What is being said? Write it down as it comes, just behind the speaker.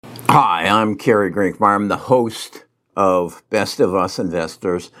Hi, I'm Kerry Grinkmeyer. I'm the host of Best of Us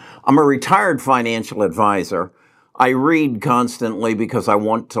Investors. I'm a retired financial advisor. I read constantly because I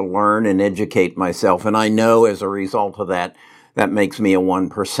want to learn and educate myself, and I know as a result of that, that makes me a one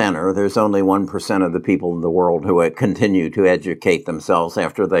percenter. There's only 1% of the people in the world who continue to educate themselves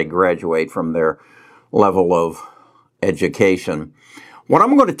after they graduate from their level of education. What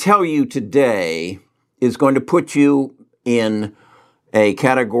I'm going to tell you today is going to put you in a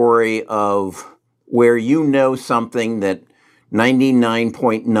category of where you know something that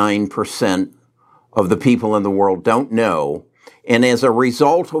 99.9% of the people in the world don't know. And as a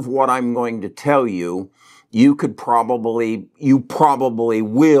result of what I'm going to tell you, you probably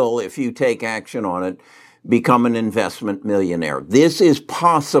will, if you take action on it, become an investment millionaire. This is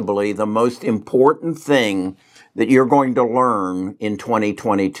possibly the most important thing that you're going to learn in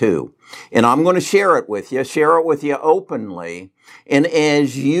 2022. And I'm going to share it with you openly. And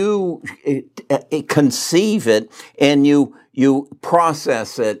as you conceive it and you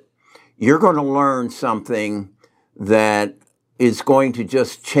process it, you're going to learn something that is going to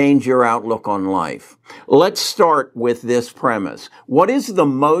just change your outlook on life. Let's start with this premise. What is the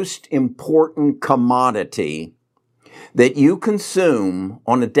most important commodity that you consume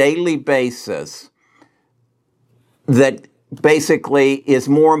on a daily basis that basically is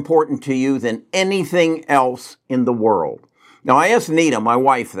more important to you than anything else in the world? Now, I asked Nita, my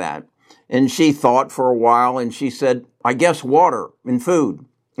wife, that, and she thought for a while, and she said, I guess water and food.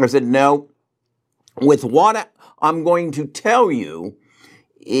 I said, no. With what I'm going to tell you,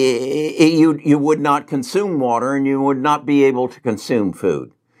 you would not consume water and you would not be able to consume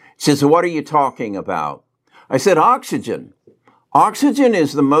food. She says, what are you talking about? I said, oxygen. Oxygen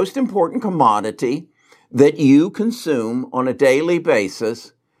is the most important commodity that you consume on a daily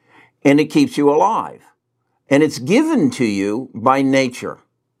basis, and it keeps you alive. And it's given to you by nature.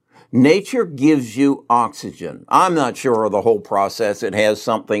 Nature gives you oxygen. I'm not sure of the whole process. It has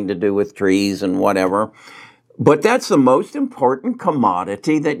something to do with trees and whatever. But that's the most important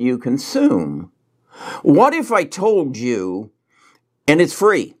commodity that you consume. What if I told you, and it's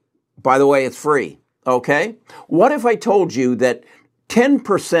free. By the way, it's free. Okay? What if I told you that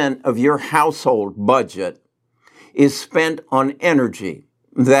 10% of your household budget is spent on energy?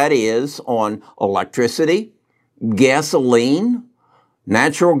 That is, on electricity, gasoline,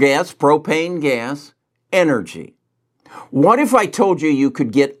 natural gas, propane gas, energy. What if I told you you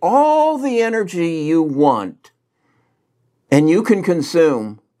could get all the energy you want and you can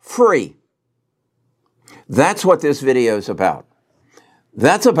consume free? That's what this video is about.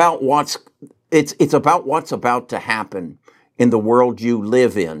 That's about it's about what's about to happen in the world you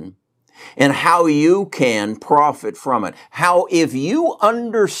live in and how you can profit from it. How, if you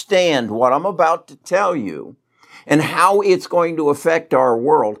understand what I'm about to tell you, and how it's going to affect our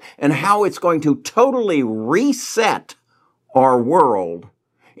world, and how it's going to totally reset our world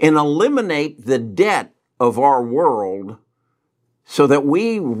and eliminate the debt of our world so that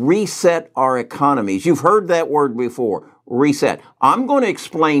we reset our economies. You've heard that word before, reset. I'm going to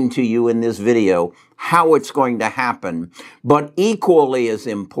explain to you in this video how it's going to happen, but equally as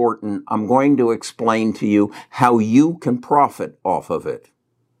important, I'm going to explain to you how you can profit off of it.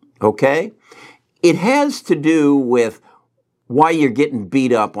 Okay? It has to do with why you're getting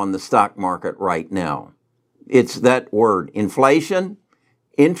beat up on the stock market right now. It's that word, inflation,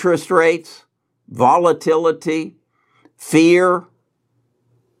 interest rates, volatility, fear.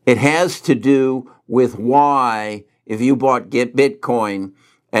 It has to do with why, if you get Bitcoin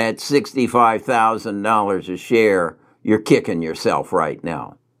at $65,000 a share, you're kicking yourself right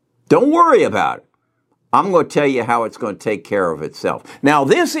now. Don't worry about it. I'm going to tell you how it's going to take care of itself. Now,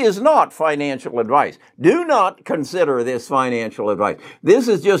 this is not financial advice. Do not consider this financial advice. This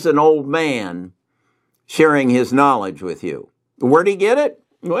is just an old man sharing his knowledge with you. Where'd he get it?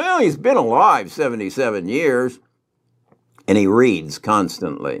 Well, he's been alive 77 years, and he reads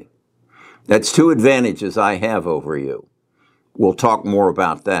constantly. That's two advantages I have over you. We'll talk more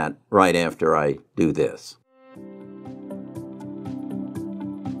about that right after I do this.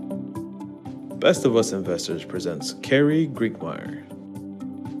 Best of Us Investors presents Kerry Grinkmeyer.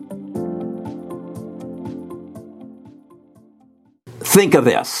 Think of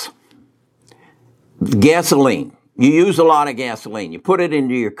this. Gasoline. You use a lot of gasoline. You put it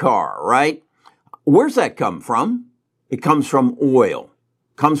into your car, right? Where's that come from? It comes from oil.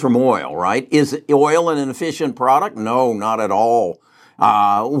 Comes from oil, right? Is oil an efficient product? No, not at all.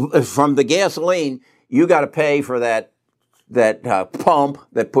 From the gasoline, you got to pay for that pump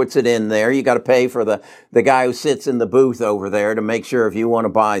that puts it in there. You got to pay for the guy who sits in the booth over there to make sure if you want to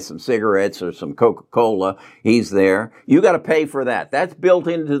buy some cigarettes or some Coca-Cola, he's there. You got to pay for that. That's built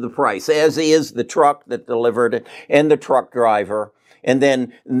into the price, as is the truck that delivered it and the truck driver. And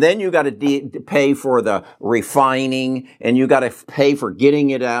then you got to pay for the refining, and you got to pay for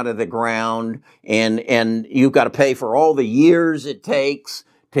getting it out of the ground, and you got to pay for all the years it takes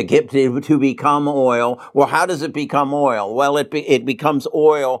to get to become oil. Well, how does it become oil? Well, it becomes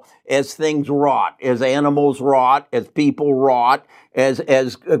oil as things rot, as animals rot, as people rot, as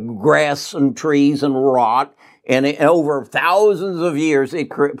grass and trees and rot. And over thousands of years,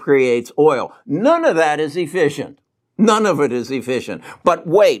 it creates oil. None of that is efficient. None of it is efficient. But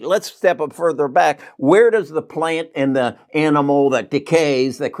wait, let's step up further back. Where does the plant and the animal that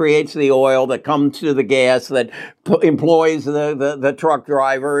decays, that creates the oil, that comes to the gas, that employs the truck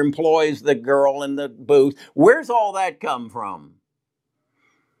driver, employs the girl in the booth, where's all that come from?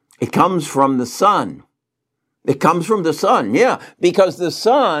 It comes from the sun. It comes from the sun, yeah, because the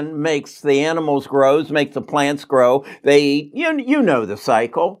sun makes the animals grow, makes the plants grow. They eat. You know the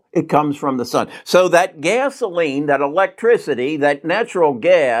cycle. It comes from the sun. So that gasoline, that electricity, that natural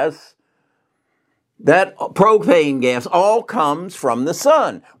gas, that propane gas, all comes from the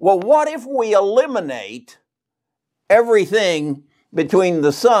sun. Well, what if we eliminate everything between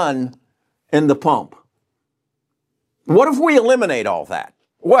the sun and the pump? What if we eliminate all that?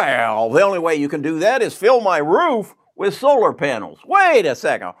 Well, the only way you can do that is fill my roof with solar panels. Wait a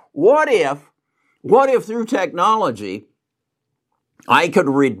second. What if through technology, I could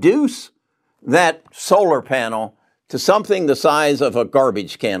reduce that solar panel to something the size of a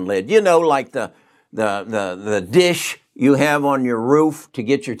garbage can lid? You know, like the dish you have on your roof to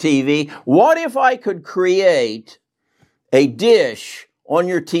get your TV. What if I could create a dish on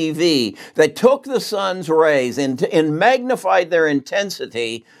your TV that took the sun's rays and magnified their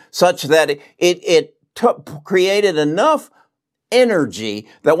intensity such that it created enough energy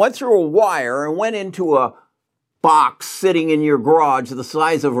that went through a wire and went into a box sitting in your garage the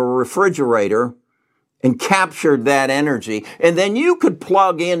size of a refrigerator and captured that energy. And then you could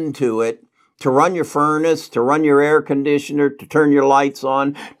plug into it to run your furnace, to run your air conditioner, to turn your lights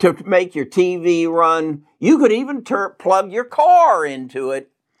on, to make your TV run. You could even plug your car into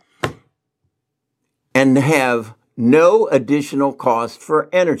it and have no additional cost for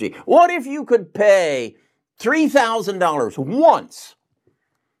energy. What if you could pay $3,000 once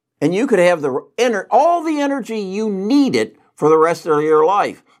and you could have all the energy you needed for the rest of your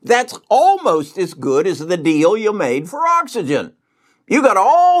life? That's almost as good as the deal you made for oxygen. You got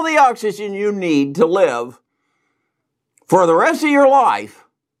all the oxygen you need to live for the rest of your life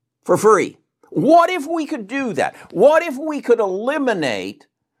for free. What if we could do that? What if we could eliminate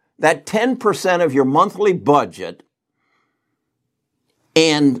that 10% of your monthly budget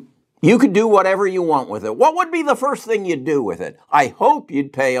and you could do whatever you want with it? What would be the first thing you'd do with it? I hope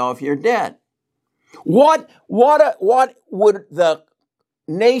you'd pay off your debt. What would the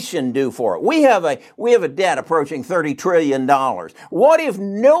nation do for it? We have a debt approaching $30 trillion. What if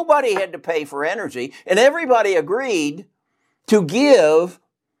nobody had to pay for energy and everybody agreed to give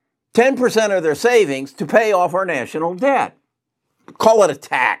 10% of their savings to pay off our national debt? Call it a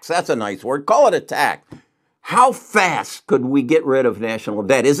tax. That's a nice word. Call it a tax. How fast could we get rid of national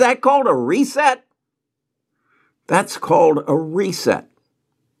debt? Is that called a reset? That's called a reset.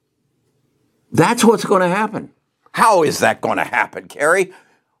 That's what's going to happen. How is that going to happen, Kerry?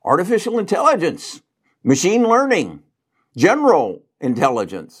 Artificial intelligence, machine learning, general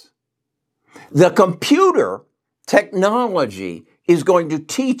intelligence. The computer technology is going to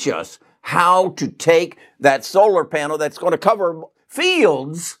teach us how to take that solar panel that's going to cover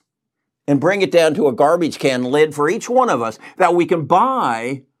fields and bring it down to a garbage can lid for each one of us that we can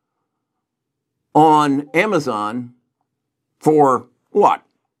buy on Amazon for what?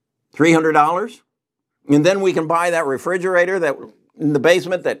 $300? And then we can buy that refrigerator that in the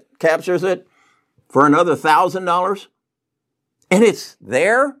basement that captures it for another $1,000. And it's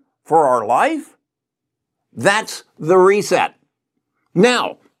there for our life. That's the reset.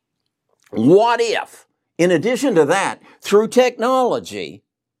 Now, what if, in addition to that, through technology,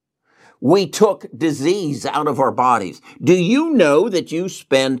 we took disease out of our bodies? Do you know that you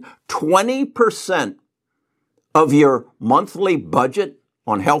spend 20% of your monthly budget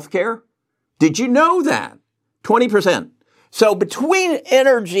on healthcare? Did you know that? 20%. So between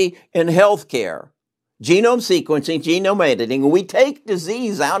energy and healthcare, genome sequencing, genome editing, we take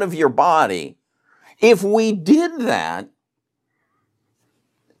disease out of your body. If we did that,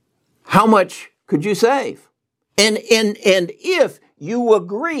 how much could you save? And if you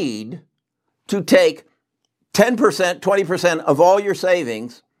agreed to take 10%, 20% of all your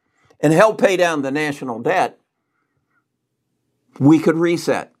savings and help pay down the national debt, we could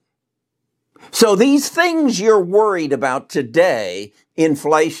reset. So these things you're worried about today,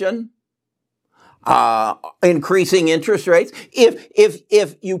 inflation, increasing interest rates,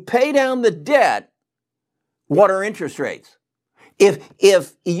 if you pay down the debt, what are interest rates?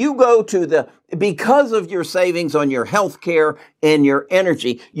 If you go to because of your savings on your health care and your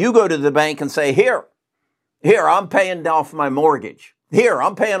energy, you go to the bank and say, here, I'm paying off my mortgage. Here,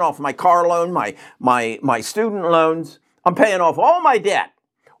 I'm paying off my car loan, my student loans. I'm paying off all my debt.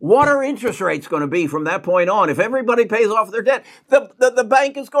 What are interest rates going to be from that point on? If everybody pays off their debt, the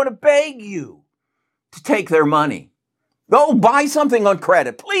bank is going to beg you to take their money. Go buy something on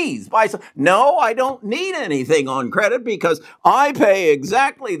credit. Please buy some. No, I don't need anything on credit because I pay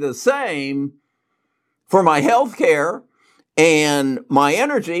exactly the same for my health care and my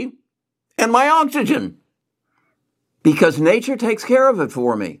energy and my oxygen because nature takes care of it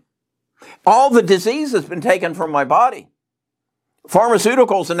for me. All the disease has been taken from my body.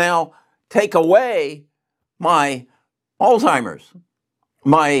 Pharmaceuticals now take away my Alzheimer's,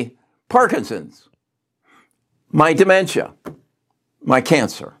 my Parkinson's, my dementia, my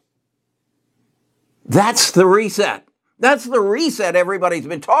cancer. That's the reset. That's the reset everybody's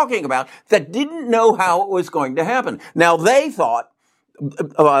been talking about that didn't know how it was going to happen. Now they thought,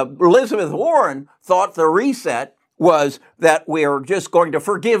 Elizabeth Warren thought the reset was that we're just going to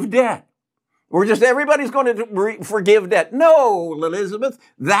forgive debt. Everybody's going to forgive debt. No, Elizabeth,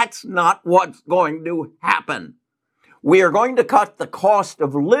 that's not what's going to happen. We are going to cut the cost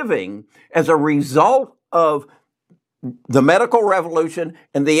of living as a result of the medical revolution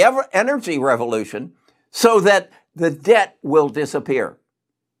and the energy revolution so that the debt will disappear.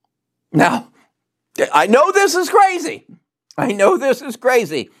 Now, I know this is crazy. But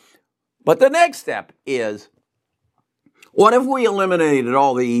the next step is, what if we eliminated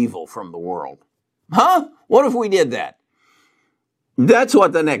all the evil from the world? Huh? What if we did that? That's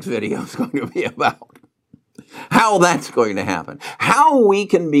what the next video is going to be about. How that's going to happen. How we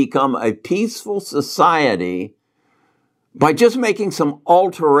can become a peaceful society by just making some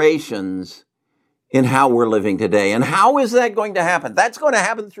alterations in how we're living today. And how is that going to happen? That's going to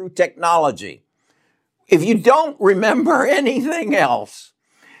happen through technology. If you don't remember anything else,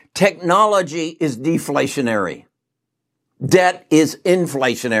 technology is deflationary. Debt is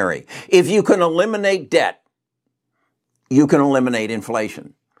inflationary. If you can eliminate debt, you can eliminate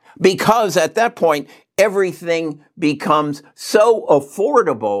inflation. Because at that point, everything becomes so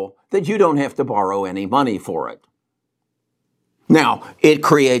affordable that you don't have to borrow any money for it. Now, it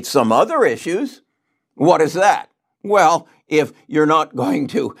creates some other issues. What is that? Well, if you're not going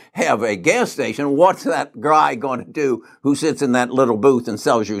to have a gas station, what's that guy going to do who sits in that little booth and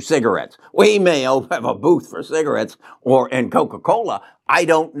sells you cigarettes? Well, he may have a booth for cigarettes and Coca-Cola. I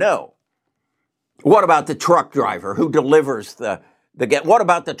don't know. What about the truck driver who delivers the gas? What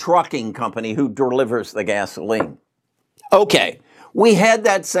about the trucking company who delivers the gasoline? Okay, we had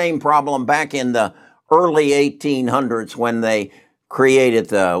that same problem back in the early 1800s when they created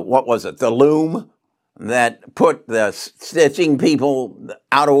the loom that put the stitching people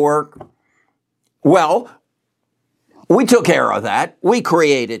out of work. Well, we took care of that. We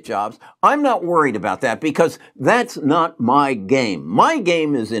created jobs. I'm not worried about that because that's not my game. My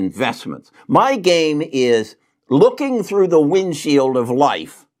game is investments. My game is looking through the windshield of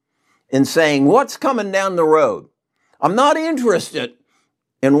life and saying, what's coming down the road? I'm not interested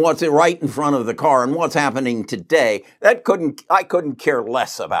in what's right in front of the car and what's happening today. I couldn't care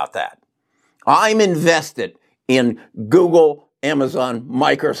less about that. I'm invested in Google, Amazon,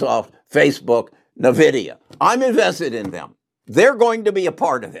 Microsoft, Facebook, NVIDIA. I'm invested in them. They're going to be a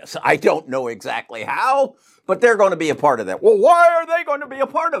part of this. I don't know exactly how, but they're going to be a part of that. Well, why are they going to be a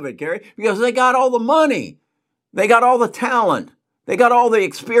part of it, Gary? Because they got all the money. They got all the talent. They got all the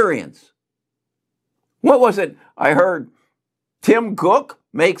experience. What was it? I heard Tim Cook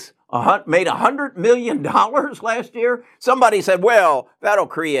made $100 million last year. Somebody said, well, that'll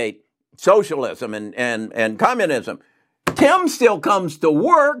create socialism and communism. Tim still comes to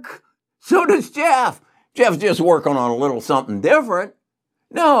work. So does Jeff. Jeff's just working on a little something different.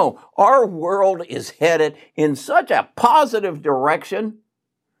 No, our world is headed in such a positive direction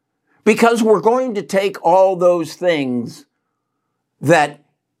because we're going to take all those things that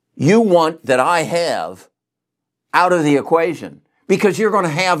you want that I have out of the equation because you're going to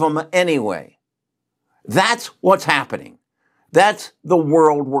have them anyway. That's what's happening. That's the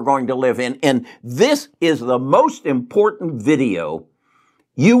world we're going to live in. And this is the most important video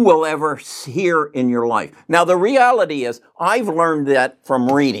you will ever hear in your life. Now, the reality is, I've learned that from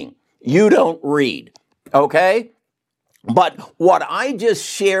reading. You don't read. Okay? But what I just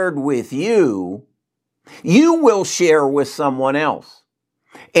shared with you, you will share with someone else.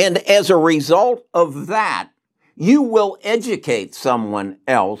 And as a result of that, you will educate someone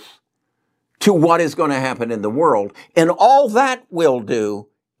else to what is going to happen in the world. And all that will do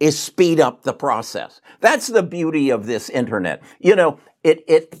is speed up the process. That's the beauty of this internet. You know,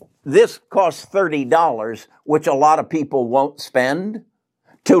 this costs $30, which a lot of people won't spend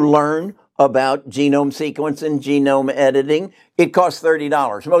to learn about genome sequencing, genome editing. It costs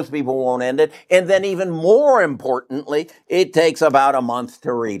 $30. Most people won't end it. And then even more importantly, it takes about a month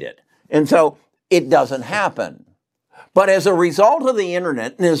to read it. And so it doesn't happen. But as a result of the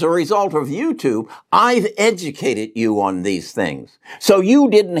internet and as a result of YouTube, I've educated you on these things. So you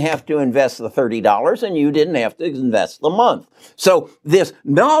didn't have to invest the $30 and you didn't have to invest the month. So this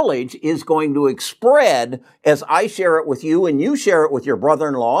knowledge is going to spread as I share it with you and you share it with your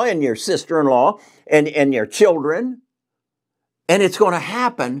brother-in-law and your sister-in-law and your children. And it's going to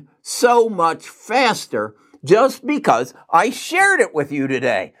happen so much faster just because I shared it with you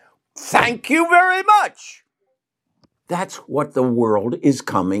today. Thank you very much. That's what the world is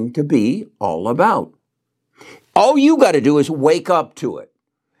coming to be all about. All you got to do is wake up to it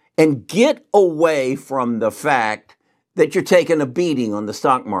and get away from the fact that you're taking a beating on the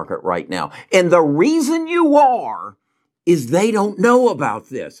stock market right now. And the reason you are is they don't know about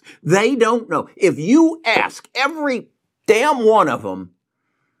this. They don't know. If you ask every damn one of them,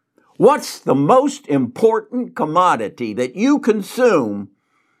 what's the most important commodity that you consume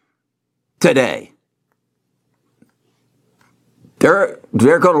today? They're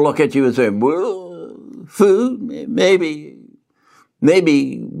going to look at you and say, well, food, maybe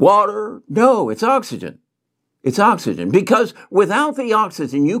water. No, it's oxygen. It's oxygen. Because without the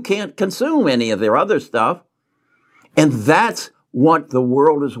oxygen, you can't consume any of their other stuff. And that's what the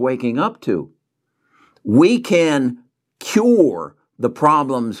world is waking up to. We can cure the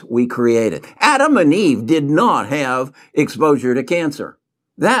problems we created. Adam and Eve did not have exposure to cancer.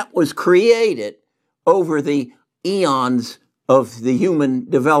 That was created over the eons of the human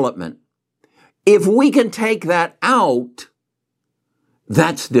development. If we can take that out,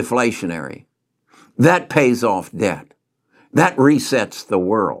 that's deflationary. That pays off debt. That resets the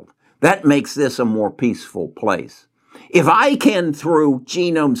world. That makes this a more peaceful place. If I can, through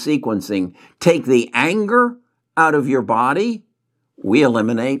genome sequencing, take the anger out of your body, we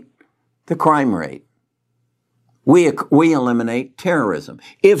eliminate the crime rate. We eliminate terrorism.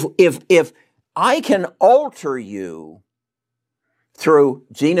 If I can alter you through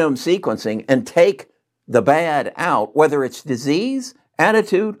genome sequencing and take the bad out, whether it's disease,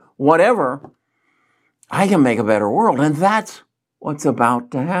 attitude, whatever, I can make a better world. And that's what's about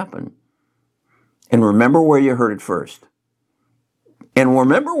to happen. And remember where you heard it first. And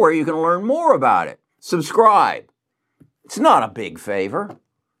remember where you can learn more about it. Subscribe. It's not a big favor.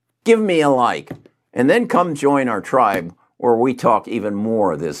 Give me a like. And then come join our tribe where we talk even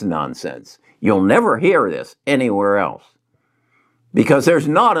more of this nonsense. You'll never hear this anywhere else. Because there's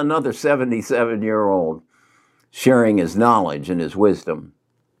not another 77-year-old sharing his knowledge and his wisdom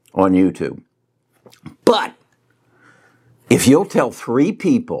on YouTube. But if you'll tell 3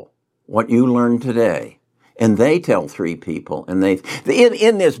 people what you learned today, and they tell 3 people, and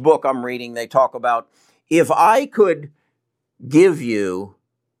in this book I'm reading, they talk about, if I could give you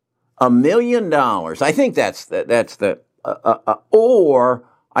 $1 million, I think or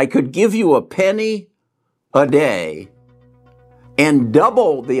I could give you a penny a day and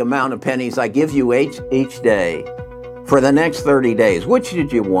double the amount of pennies I give you each day for the next 30 days. Which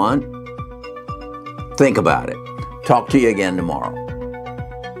did you want? Think about it. Talk to you again tomorrow.